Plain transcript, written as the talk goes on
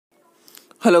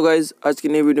Hello guys, आज की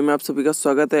नई वीडियो में आप सभी का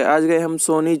स्वागत है। आज गए हम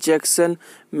Soni Jackson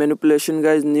manipulation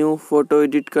guys new photo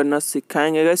edit करना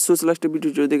सिखाएंगे गाइज। सो लास्ट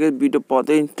वीडियो जो देखिए, वीडियो बहुत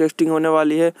ही इंटरेस्टिंग होने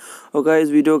वाली है। और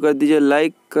गाइज वीडियो कर दीजिए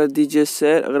लाइक, कर दीजिए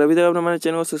शेयर। अगर अभी तक आपने हमारे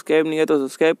चैनल को सब्सक्राइब नहीं किया तो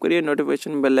सब्सक्राइब करिए,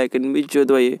 नोटिफिकेशन बेल आइकन भी जो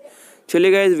दबाइए।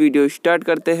 चलिए गाइज वीडियो स्टार्ट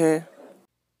करते हैं।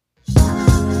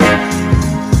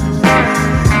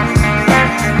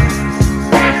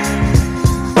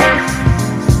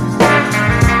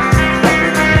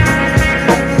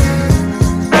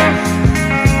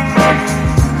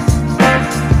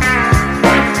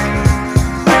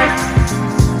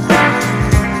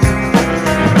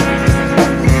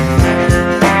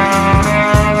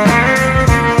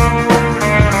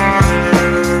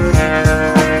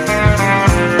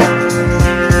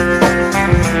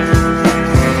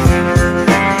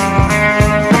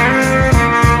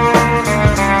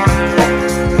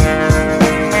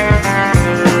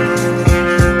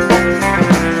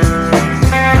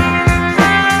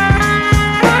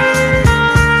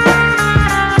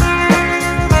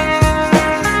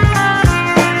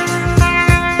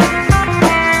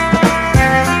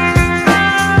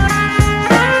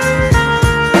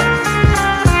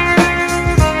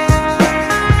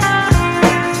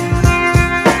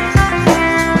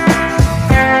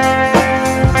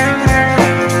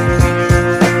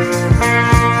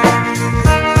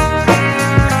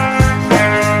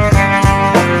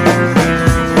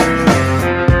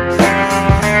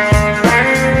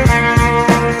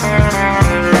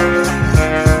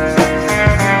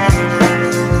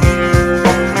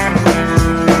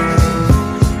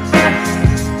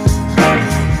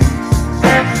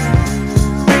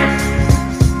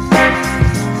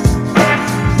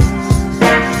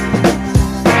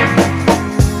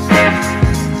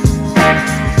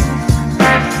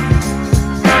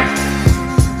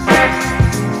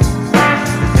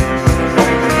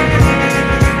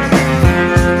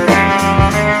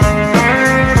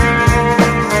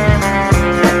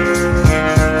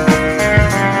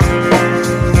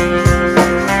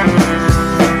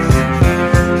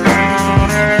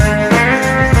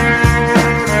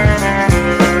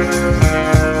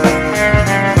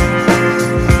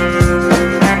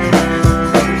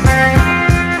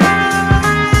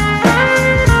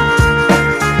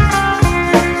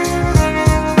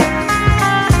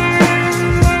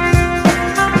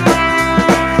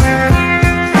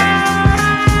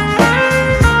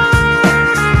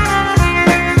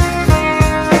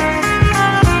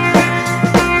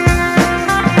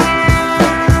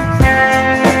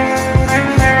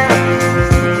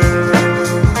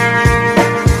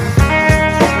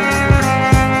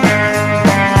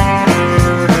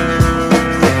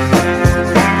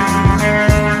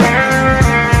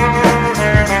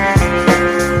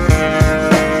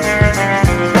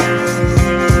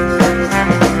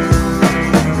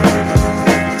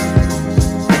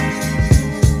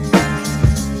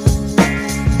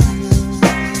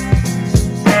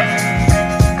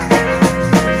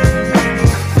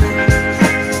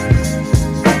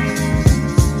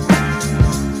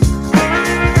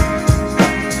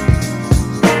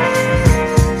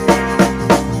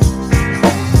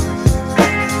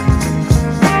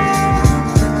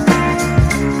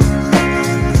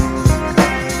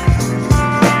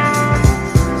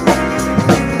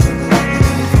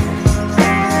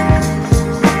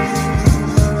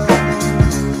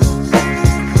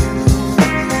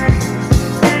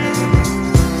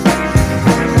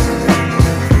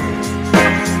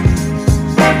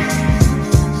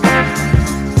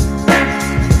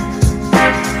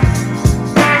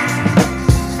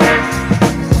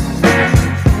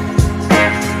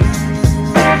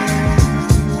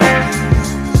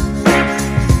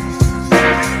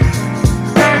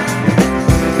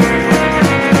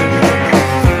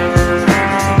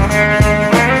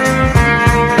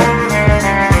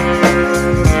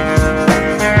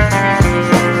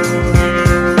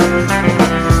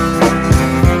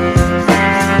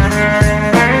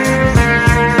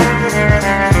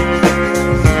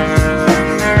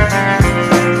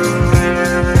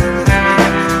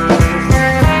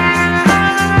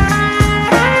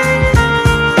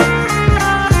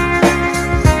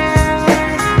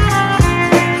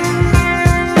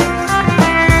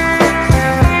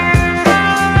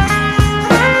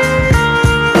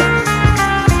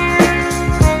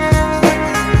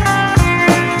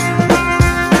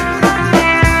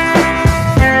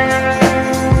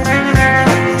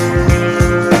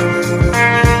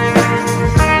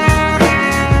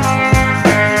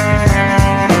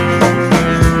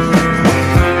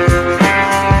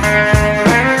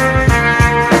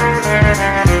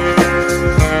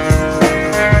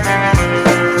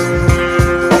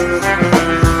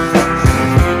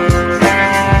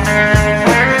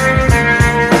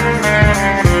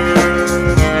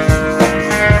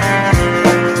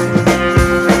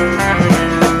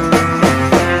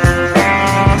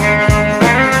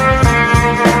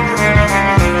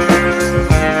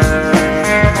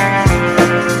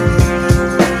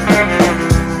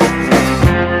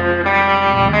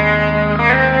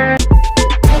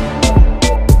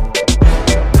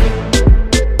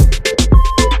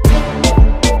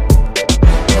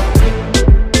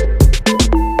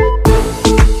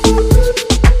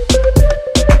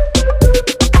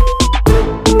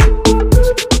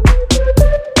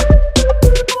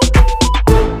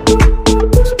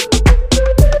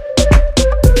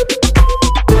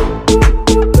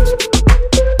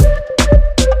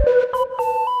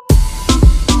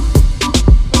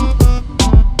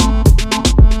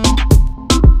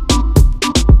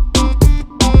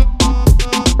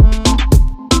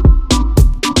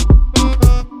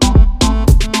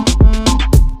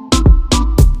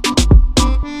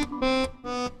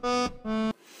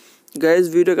 गाइस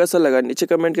वीडियो कैसा लगा नीचे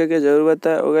कमेंट करके ज़रूर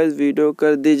बताएं। और गाइस वीडियो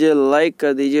कर दीजिए लाइक,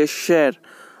 कर दीजिए शेयर।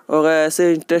 और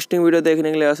ऐसे इंटरेस्टिंग वीडियो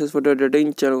देखने के लिए आशीष फोटो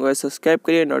एडिटिंग चैनल को सब्सक्राइब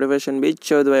करिए, नोटिफिकेशन भी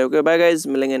चौथ भाई। ओके बाय गाइस,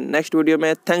 मिलेंगे नेक्स्ट वीडियो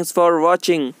में। Thanks for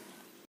watching.